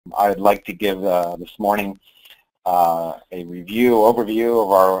I would like to give this morning a overview of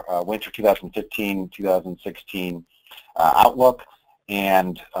our winter 2015-2016 outlook.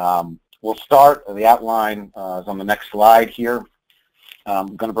 And we'll start, the outline is on the next slide here.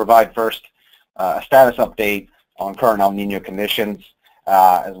 I'm going to provide first a status update on current El Nino conditions,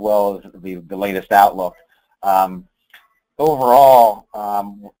 as well as the latest outlook. Overall,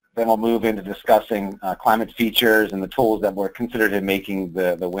 then we'll move into discussing climate features and the tools that were considered in making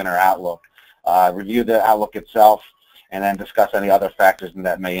the winter outlook. Review the outlook itself, and then discuss any other factors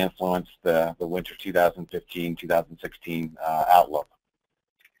that may influence the winter 2015-2016 outlook.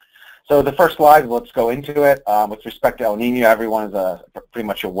 So the first slide, let's go into it. With respect to El Nino, everyone is pretty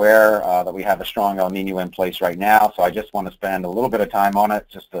much aware that we have a strong El Nino in place right now, so I just want to spend a little bit of time on it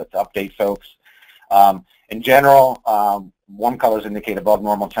just to update folks. In general, warm colors indicate above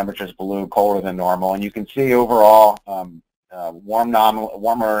normal temperatures, blue colder than normal, and you can see overall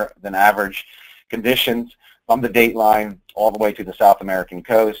warmer than average conditions from the date line all the way to the South American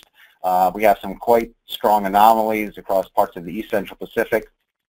coast. We have some quite strong anomalies across parts of the East Central Pacific.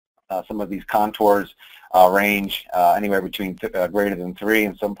 Some of these contours range anywhere between greater than 3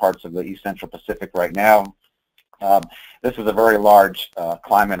 in some parts of the East Central Pacific right now. This is a very large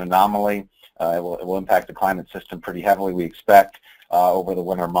climate anomaly. It will impact the climate system pretty heavily, we expect, over the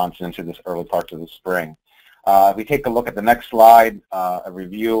winter months and into this early parts of the spring. If we take a look at the next slide, a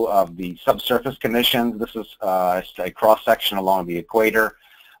review of the subsurface conditions. This is a cross-section along the equator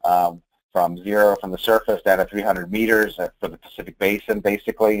from the surface down to 300 meters for the Pacific Basin,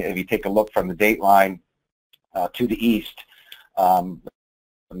 basically. If you take a look from the date line to the east, let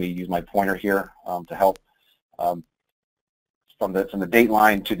me use my pointer here to help. From the date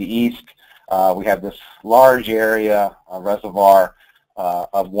line to the east, we have this large area, reservoir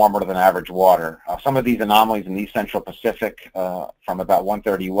of warmer than average water. Some of these anomalies in the East Central Pacific from about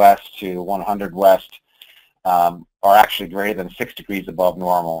 130 west to 100 west are actually greater than 6 degrees above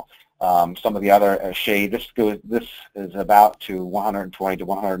normal. Some of the other shade, this is about to 120 to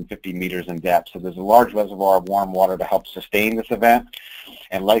 150 meters in depth. So there's a large reservoir of warm water to help sustain this event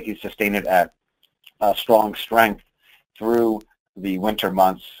and likely sustain it at strong strength through the winter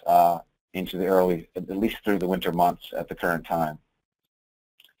months into the at least through the winter months at the current time.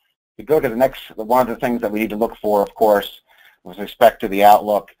 We go to the next, one of the things that we need to look for, of course, with respect to the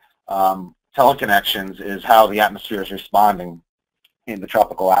outlook, teleconnections, is how the atmosphere is responding in the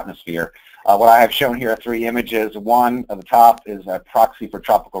tropical atmosphere. What I have shown here are 3 images. One at the top is a proxy for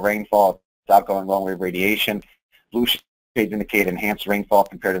tropical rainfall. It's outgoing long-wave radiation. Blue shades indicate enhanced rainfall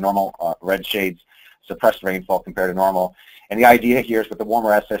compared to normal. Red shades suppressed rainfall compared to normal. And the idea here is with the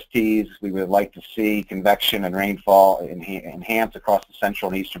warmer SSTs, we would like to see convection and rainfall enhance across the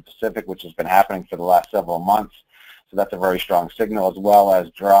Central and Eastern Pacific, which has been happening for the last several months. So that's a very strong signal, as well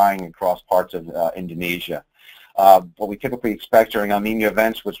as drying across parts of Indonesia. What we typically expect during El Nino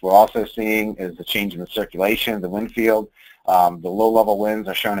events, which we're also seeing, is the change in the circulation, the wind field. The low-level winds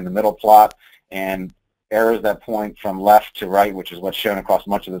are shown in the middle plot, and arrows that point from left to right, which is what's shown across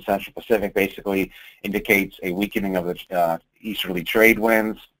much of the Central Pacific, basically indicates a weakening of the easterly trade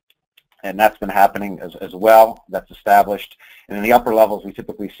winds, and that's been happening as well. That's established. And in the upper levels, we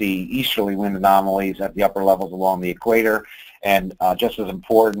typically see easterly wind anomalies at the upper levels along the equator, and just as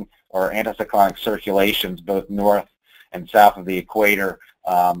important are anticyclonic circulations both north and south of the equator,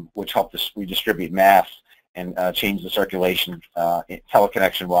 which help to redistribute mass and change the circulation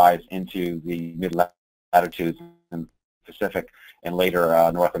teleconnection-wise into the mid-latitudes in the Pacific and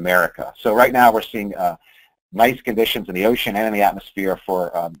later North America. So right now we're seeing nice conditions in the ocean and in the atmosphere for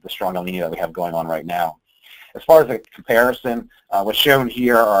the strong El Nino that we have going on right now. As far as a comparison, what's shown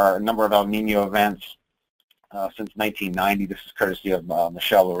here are a number of El Nino events since 1990. This is courtesy of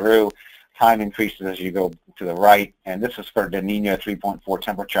Michel Leroux. Time increases as you go to the right, and this is for the Niño 3.4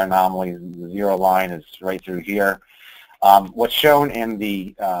 temperature anomaly. The 0 line is right through here. What's shown in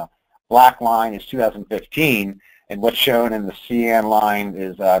the black line is 2015, and what's shown in the cyan line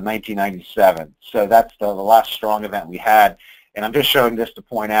is 1997. So that's the last strong event we had. And I'm just showing this to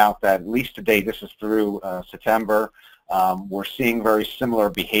point out that at least to date, this is through September, we're seeing very similar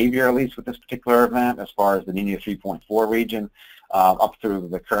behavior, at least with this particular event, as far as the Niño 3.4 region, up through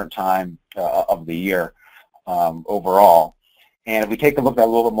the current time of the year overall. And if we take a look at it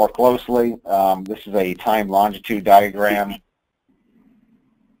a little bit more closely, this is a time longitude diagram.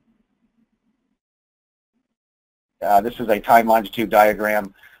 This is a time longitude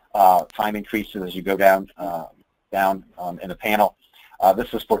diagram. Time increases as you go down in a panel.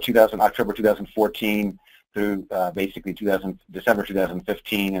 This is for October 2014 through basically December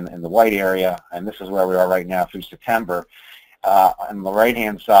 2015 in the white area, and this is where we are right now through September. On the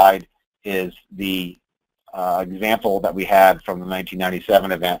right-hand side is the example that we had from the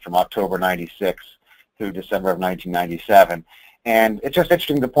 1997 event, from October 96 through December of 1997. And it's just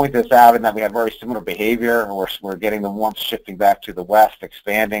interesting to point this out in that we have very similar behavior. We're getting the warmth shifting back to the west,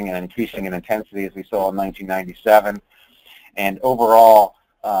 expanding and increasing in intensity as we saw in 1997. And overall,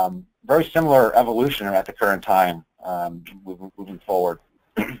 very similar evolution at the current time moving forward.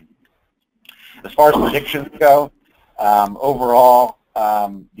 As far as predictions go, overall,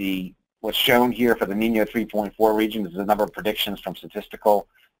 what's shown here for the Niño 3.4 region is the number of predictions from statistical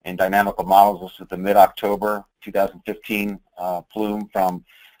and dynamical models. This is the mid-October 2015 plume from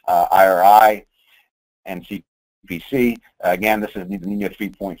IRI and CPC. Again, this is the Niño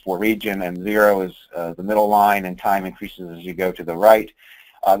 3.4 region, and 0 is the middle line, and time increases as you go to the right.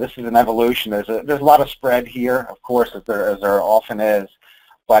 This is an evolution. There's a lot of spread here, of course, as there often is.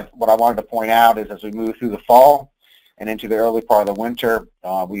 But what I wanted to point out is as we move through the fall and into the early part of the winter,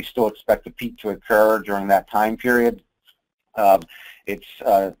 we still expect the peak to occur during that time period.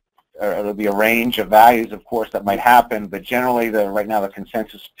 It'll be a range of values, of course, that might happen, but generally, right now, the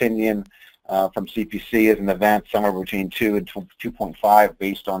consensus opinion from CPC is an event somewhere between 2 and 2.5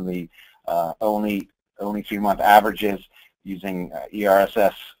 based on the only 3-month averages using ERS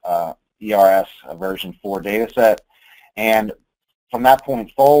version 4 data set. And from that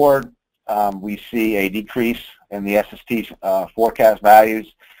point forward, we see a decrease in the SST forecast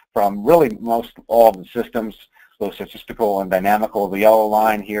values from really all of the systems, both statistical and dynamical. The yellow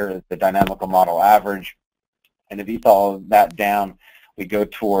line here is the dynamical model average. And if you follow that down, we go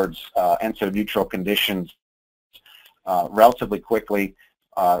towards ENSO neutral conditions relatively quickly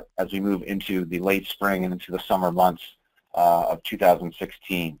as we move into the late spring and into the summer months of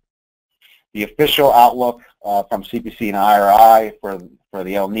 2016. The official outlook from CPC and IRI for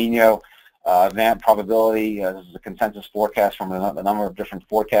the El Nino event probability, this is a consensus forecast from a number of different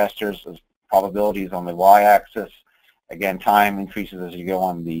forecasters. There's probabilities on the y-axis. Again, time increases as you go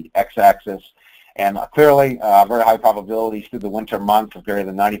on the x-axis. And clearly, very high probabilities through the winter months of greater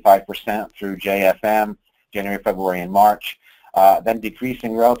than 95% through JFM, January, February, and March. Then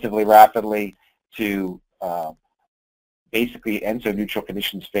decreasing relatively rapidly to basically ENSO neutral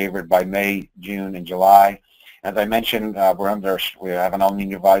conditions favored by May, June, and July. As I mentioned, we have an El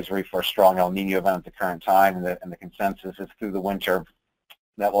Nino advisory for a strong El Nino event at the current time, and the consensus is through the winter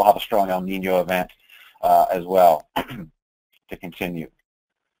that we'll have a strong El Nino event as well to continue.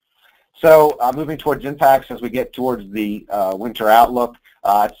 So moving towards impacts as we get towards the winter outlook,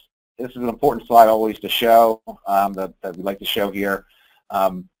 this is an important slide always to show that we like to show here.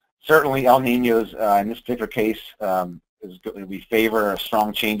 Certainly El Ninos in this particular case we favor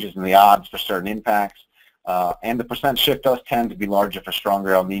strong changes in the odds for certain impacts, and the percent shift does tend to be larger for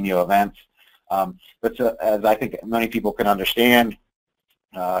stronger El Nino events. But as I think many people can understand,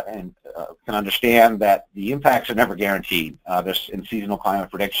 that the impacts are never guaranteed. There's in seasonal climate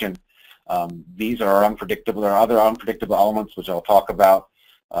prediction. These are unpredictable. There are other unpredictable elements, which I'll talk about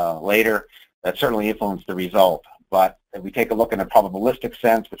later, that certainly influence the result. But if we take a look in a probabilistic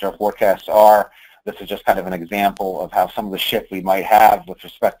sense, which our forecasts are, this is just kind of an example of how some of the shift we might have with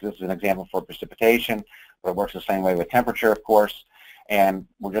respect to, this is an example for precipitation, but it works the same way with temperature, of course. And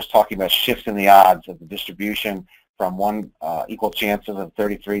we're just talking about shifts in the odds of the distribution from one equal chances of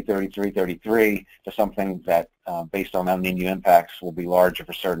 33, 33, 33 to something that, based on El Nino impacts, will be larger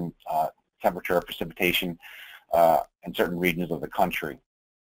for certain temperature or precipitation in certain regions of the country.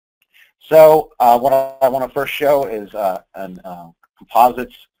 So what I want to first show is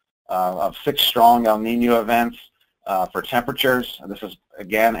composites of 6 strong El Nino events for temperatures. This is,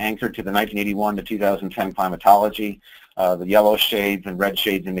 again, anchored to the 1981 to 2010 climatology. The yellow shades and red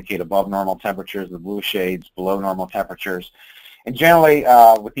shades indicate above normal temperatures, the blue shades below normal temperatures. And generally,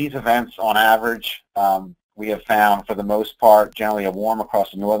 with these events, on average, we have found, for the most part, generally a warm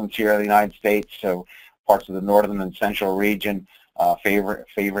across the northern tier of the United States, so parts of the northern and central region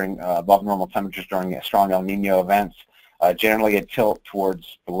favoring above normal temperatures during strong El Nino events. Generally a tilt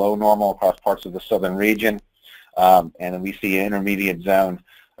towards below normal across parts of the southern region, and then we see an intermediate zone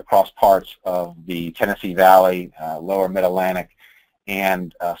across parts of the Tennessee Valley, lower mid-Atlantic,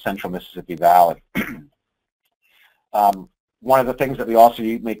 and central Mississippi Valley. One of the things that we also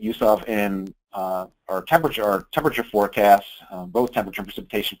make use of in our temperature forecasts, both temperature and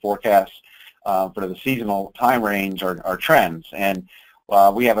precipitation forecasts for the seasonal time range are trends. And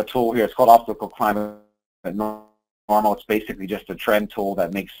we have a tool here, it's called Optical Climate Normal. It's basically just a trend tool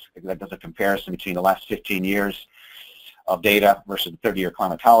that does a comparison between the last 15 years of data versus the 30-year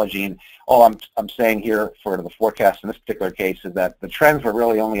climatology. And all I'm saying here for the forecast in this particular case is that the trends were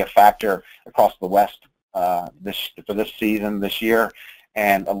really only a factor across the West for this season, this year,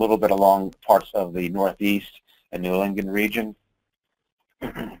 and a little bit along parts of the Northeast and New England region.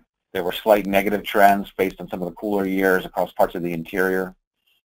 There were slight negative trends based on some of the cooler years across parts of the interior.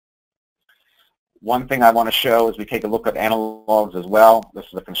 One thing I want to show is we take a look at analogs as well. This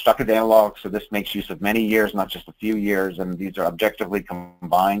is a constructed analog, so this makes use of many years, not just a few years, and these are objectively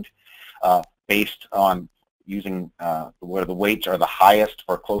combined based on using where the weights are the highest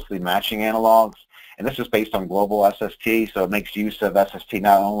for closely matching analogs. And this is based on global SST, so it makes use of SST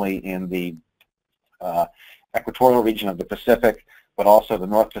not only in the equatorial region of the Pacific, but also the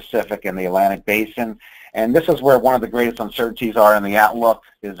North Pacific and the Atlantic Basin. And this is where one of the greatest uncertainties are in the outlook,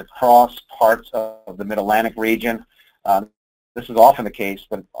 is across parts of the Mid-Atlantic region. This is often the case,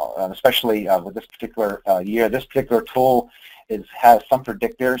 but especially with this particular year, this particular tool has some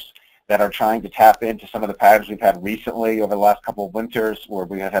predictors that are trying to tap into some of the patterns we've had recently over the last couple of winters, where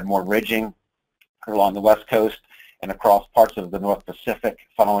we have had more ridging along the west coast and across parts of the North Pacific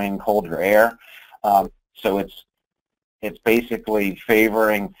following colder air. So it's basically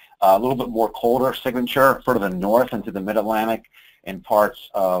favoring a little bit more colder signature further north into the Mid-Atlantic and parts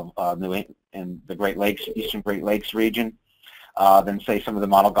of New England and the Great Lakes, Eastern Great Lakes region, than say some of the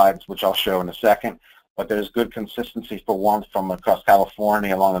model guides, which I'll show in a second. But there's good consistency for warmth from across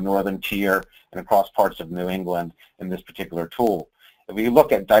California along the northern tier and across parts of New England in this particular tool. If we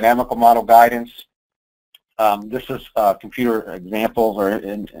look at dynamical model guidance, this is computer examples or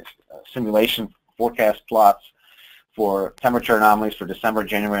in simulation forecast plots for temperature anomalies for December,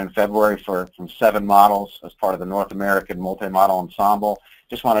 January, and February from 7 models as part of the North American multi-model ensemble.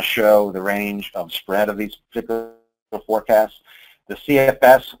 Just want to show the range of spread of these particular forecasts. The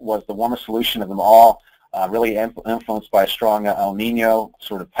CFS was the warmest solution of them all, really influenced by a strong El Niño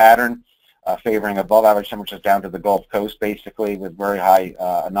sort of pattern, favoring above average temperatures down to the Gulf Coast, basically, with very high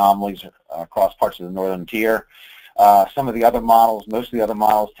anomalies across parts of the northern tier. Some of the other models, most of the other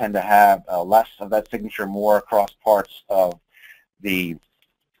models tend to have less of that signature, more across parts of the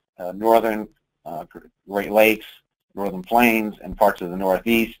northern Great Lakes, northern plains, and parts of the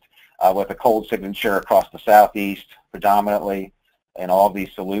Northeast, with a cold signature across the Southeast predominantly in all of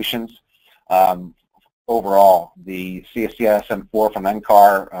these solutions. Overall, the CSM4 from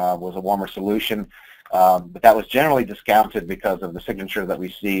NCAR was a warmer solution, but that was generally discounted because of the signature that we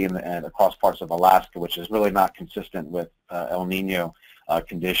see and across parts of Alaska, which is really not consistent with El Niño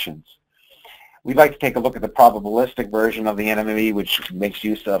conditions. We'd like to take a look at the probabilistic version of the NME, which makes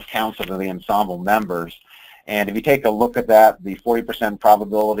use of counts of the ensemble members. And if you take a look at that, the 40%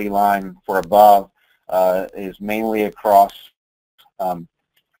 probability line for above is mainly across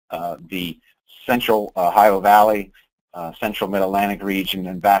the central Ohio Valley, central Mid-Atlantic region,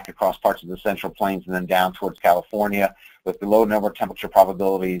 and back across parts of the Central Plains and then down towards California, with the low number temperature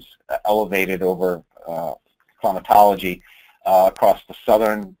probabilities elevated over climatology across the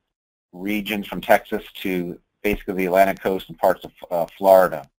southern regions from Texas to basically the Atlantic coast and parts of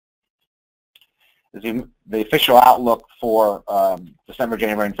Florida. The official outlook for December,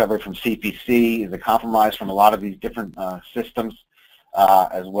 January, and February from CPC is a compromise from a lot of these different systems,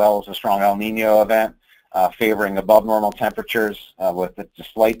 as well as a strong El Niño event, favoring above normal temperatures with a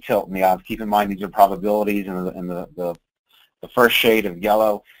slight tilt in the odds. Keep in mind these are probabilities, and the first shade of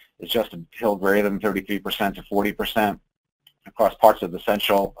yellow is just a tilt greater than 33% to 40% across parts of the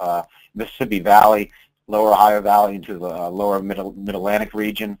central Mississippi Valley, lower Ohio Valley into the lower Mid-Atlantic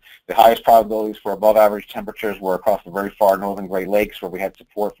region. The highest probabilities for above average temperatures were across the very far northern Great Lakes, where we had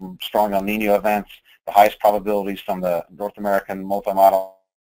support from strong El Niño events. The highest probabilities from the North American multi-model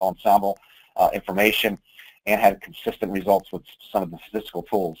ensemble information, and had consistent results with some of the statistical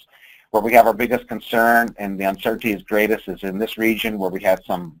tools. Where we have our biggest concern and the uncertainty is greatest is in this region, where we had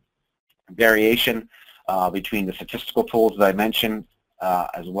some variation between the statistical tools that I mentioned,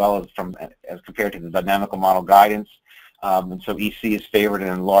 as well as compared to the dynamical model guidance. And so EC is favored in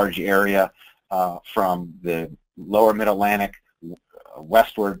a large area from the lower Mid-Atlantic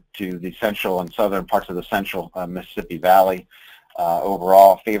westward to the central and southern parts of the central Mississippi Valley,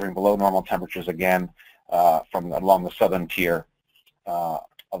 overall favoring below normal temperatures again from along the southern tier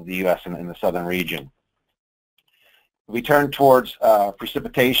of the U.S. in the southern region. We turn towards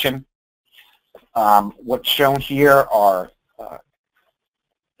precipitation. What's shown here are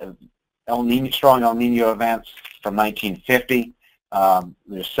strong El Niño events from 1950.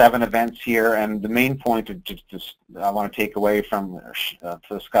 There's 7 events here, and the main point I want to take away from to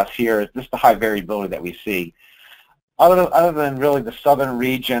discuss here is just the high variability that we see. Other than really the southern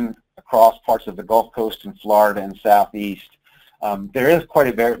region across parts of the Gulf Coast and Florida and Southeast, there is quite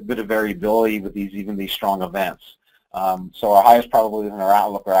a bit of variability with even these strong events. So our highest probabilities in our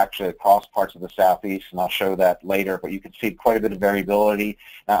outlook are actually across parts of the southeast, and I'll show that later. But you can see quite a bit of variability,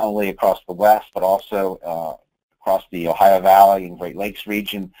 not only across the west, but also across the Ohio Valley and Great Lakes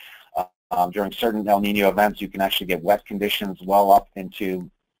region. During certain El Nino events, you can actually get wet conditions well up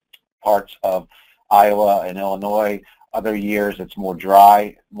into parts of Iowa and Illinois. Other years, it's more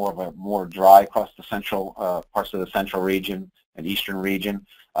dry, more dry across the central parts of the central region and eastern region.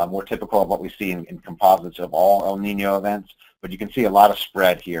 More typical of what we see in composites of all El Nino events, but you can see a lot of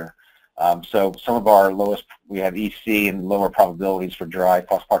spread here. So some of our lowest, we have EC and lower probabilities for dry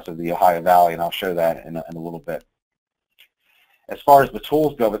across parts of the Ohio Valley, and I'll show that in a little bit. As far as the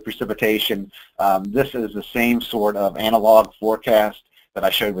tools go with precipitation, this is the same sort of analog forecast that I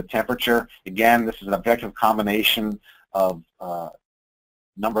showed with temperature. Again, this is an objective combination of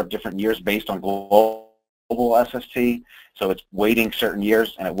number of different years based on global SST. So it's weighting certain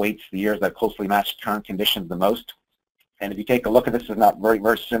years, and it weights the years that closely match current conditions the most. And if you take a look at this, it's not very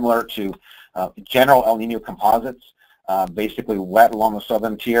similar to general El Nino composites, basically wet along the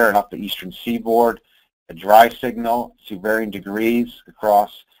southern tier and up the eastern seaboard, a dry signal to varying degrees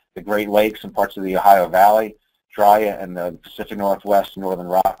across the Great Lakes and parts of the Ohio Valley, dry in the Pacific Northwest and Northern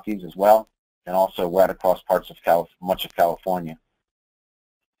Rockies as well, and also wet across parts of much of California.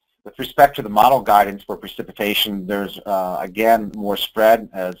 With respect to the model guidance for precipitation, there's, again, more spread,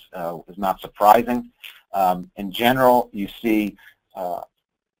 as is not surprising. In general, you see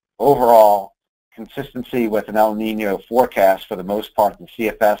overall consistency with an El Nino forecast. For the most part, the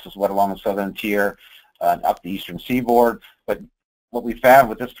CFS is wet along the southern tier and up the eastern seaboard. But what we found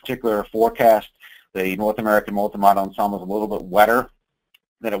with this particular forecast, the North American multi-model ensemble is a little bit wetter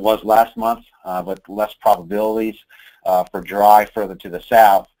than it was last month, but less probabilities for dry further to the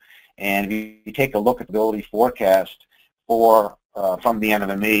south. And if you take a look at the ability forecast for from the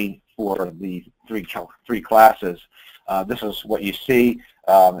NMME for the three classes, this is what you see.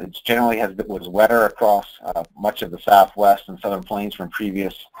 It generally was wetter across much of the southwest and southern plains from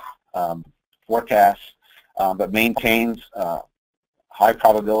previous forecasts, but maintains high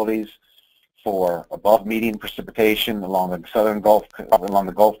probabilities for above median precipitation along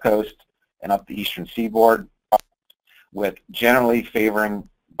the Gulf Coast and up the eastern seaboard, with generally favoring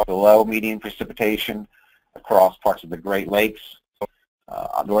below median precipitation across parts of the Great Lakes,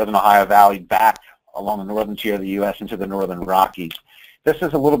 northern Ohio Valley, back along the northern tier of the U.S. into the northern Rockies. This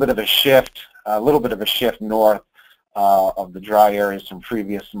is a little bit of a shift north of the dry areas from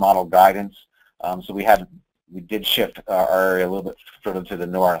previous model guidance. So we did shift our area a little bit further to the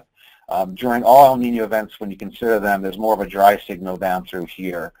north. During all El Nino events, when you consider them, there's more of a dry signal down through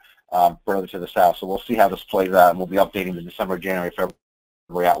here, further to the south. So we'll see how this plays out, and we'll be updating the December, January,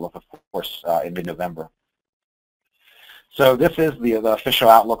 February outlook, of course, in mid-November. So this is the official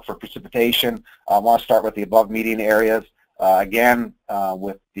outlook for precipitation. I want to start with the above median areas. Again,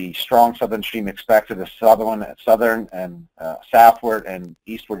 with the strong southern stream expected, the southern and southward and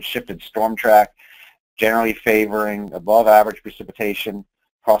eastward shifted storm track, generally favoring above average precipitation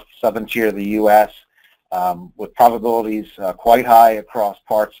across the southern tier of the U.S., with probabilities quite high across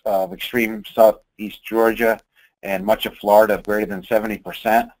parts of extreme southeast Georgia and much of Florida of greater than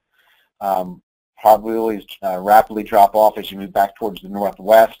 70%. Probabilities rapidly drop off as you move back towards the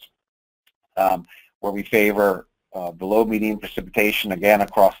northwest, where we favor below median precipitation, again,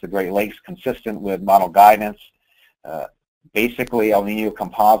 across the Great Lakes, consistent with model guidance. Basically, El Nino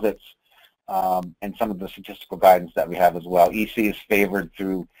composites and some of the statistical guidance that we have as well. EC is favored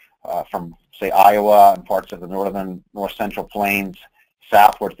through from, say, Iowa and parts of the north central plains,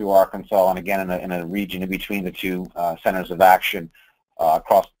 southward through Arkansas, and again in a region in between the two centers of action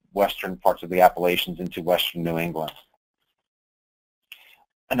across western parts of the Appalachians into western New England.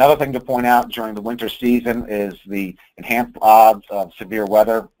 Another thing to point out during the winter season is the enhanced odds of severe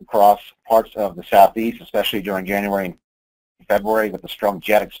weather across parts of the southeast, especially during January and February, with a strong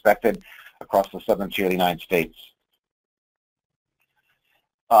jet expected across the southern tier of the United States.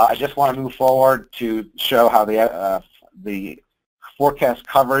 I just want to move forward to show how the forecast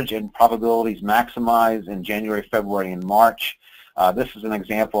coverage and probabilities maximize in January, February, and March. This is an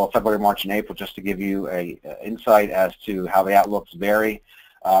example of February, March, and April, just to give you an insight as to how the outlooks vary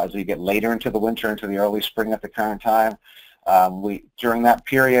as we get later into the winter, into the early spring at the current time. During that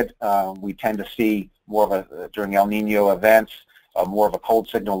period, we tend to see more of during El Nino events, more of a cold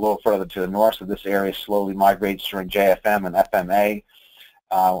signal a little further to the north, so this area slowly migrates during JFM and FMA,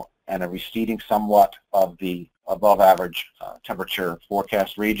 and a receding somewhat of the above average temperature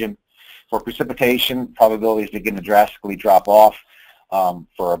forecast region. For precipitation, probabilities begin to drastically drop off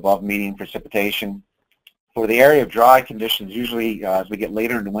for above median precipitation. For the area of dry conditions, usually as we get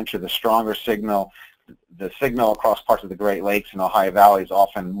later into winter, the stronger signal the signal across parts of the Great Lakes and Ohio Valley is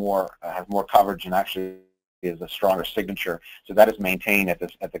often has more coverage and actually is a stronger signature. So that is maintained at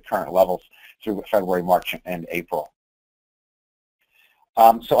the current levels through February, March, and April.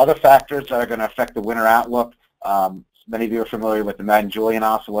 So other factors that are going to affect the winter outlook. Many of you are familiar with the Madden-Julian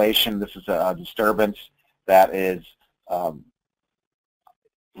oscillation. This is a disturbance that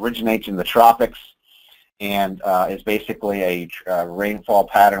originates in the tropics and is basically a rainfall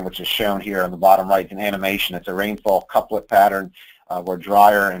pattern, which is shown here on the bottom right in animation. It's a rainfall couplet pattern where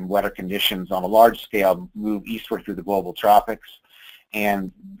drier and wetter conditions on a large scale move eastward through the global tropics.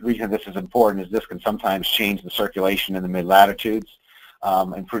 And the reason this is important is this can sometimes change the circulation in the mid-latitudes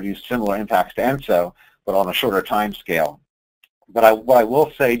and produce similar impacts to ENSO, but on a shorter time scale. But what I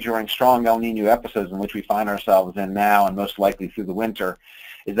will say during strong El Nino episodes in which we find ourselves in now and most likely through the winter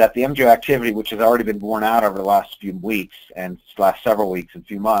is that the MJO activity, which has already been borne out over the last few weeks and last several weeks and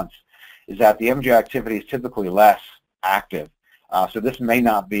few months, is that the MJO activity is typically less active. So this may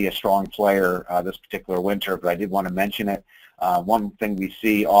not be a strong player this particular winter, but I did want to mention it. One thing we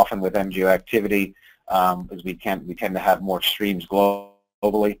see often with MJO activity is we tend to have more extremes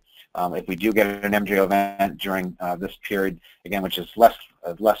globally. If we do get an MJO event during this period, again, which is less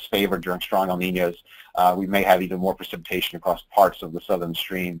favored during strong El Niños, we may have even more precipitation across parts of the southern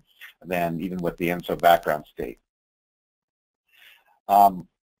stream than even with the ENSO background state.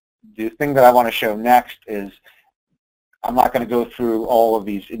 The thing that I want to show next is, I'm not going to go through all of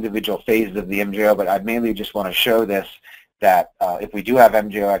these individual phases of the MJO, but I mainly just want to show this, that if we do have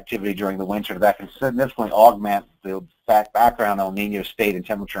MJO activity during the winter, that can significantly augment the background El Nino state in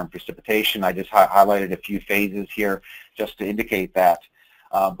temperature and precipitation. I just highlighted a few phases here just to indicate that.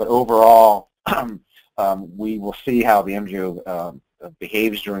 But overall, we will see how the MJO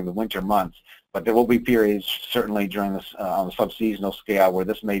behaves during the winter months. But there will be periods, certainly during this on the subseasonal scale, where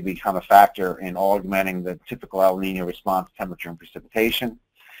this may become a factor in augmenting the typical El Nino response to temperature and precipitation.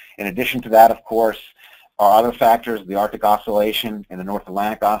 In addition to that, of course, are other factors, the Arctic Oscillation and the North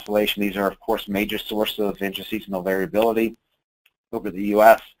Atlantic Oscillation. These are, of course, major sources of interseasonal variability over the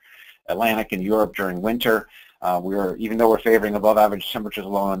U.S., Atlantic, and Europe during winter. Even though we're favoring above average temperatures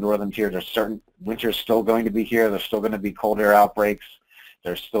along the northern tier, there's certain winter is still going to be here. There's still going to be cold air outbreaks.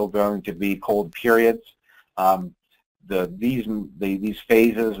 There's still going to be cold periods. These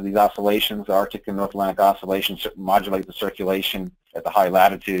phases, these oscillations, the Arctic and North Atlantic oscillations, modulate the circulation at the high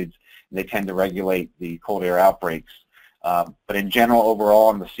latitudes. They tend to regulate the cold air outbreaks. But in general,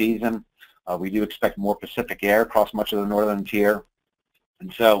 overall in the season, we do expect more Pacific air across much of the northern tier.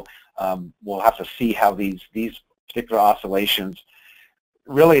 And so we'll have to see how these particular oscillations,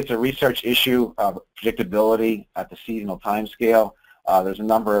 really it's a research issue of predictability at the seasonal time scale. There's a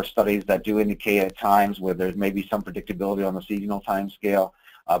number of studies that do indicate at times where there may be some predictability on the seasonal time scale,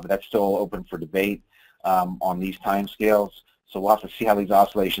 but that's still open for debate on these time scales. So we'll have to see how these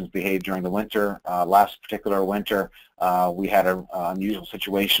oscillations behave during the winter. Last particular winter, we had an unusual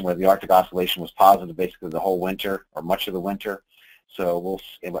situation where the Arctic Oscillation was positive basically the whole winter or much of the winter. So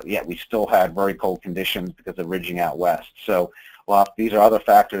yet we still had very cold conditions because of ridging out west. So these are other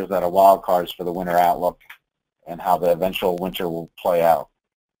factors that are wild cards for the winter outlook and how the eventual winter will play out.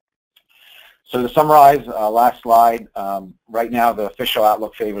 So to summarize, last slide, right now the official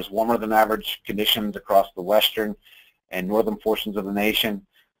outlook favors warmer than average conditions across the western and northern portions of the nation.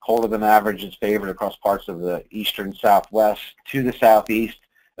 Colder than average is favored across parts of the eastern southwest to the southeast,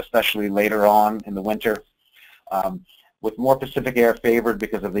 especially later on in the winter. With more Pacific air favored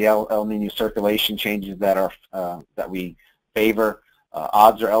because of the El Nino circulation changes that we favor,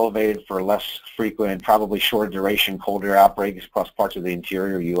 odds are elevated for less frequent and probably shorter duration cold air outbreaks across parts of the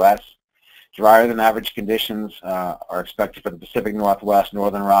interior U.S. Drier than average conditions are expected for the Pacific Northwest,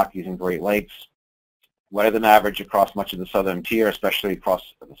 Northern Rockies, and Great Lakes. Wetter than average across much of the southern tier, especially across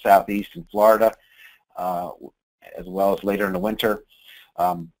the southeast and Florida, as well as later in the winter.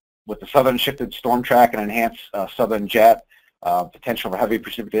 With the southern shifted storm track and enhanced southern jet, potential for heavy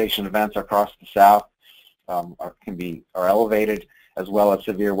precipitation events across the south are elevated, as well as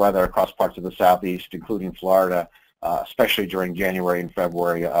severe weather across parts of the southeast, including Florida, especially during January and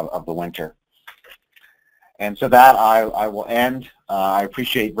February of the winter. And so that I will end. I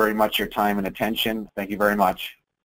appreciate very much your time and attention. Thank you very much.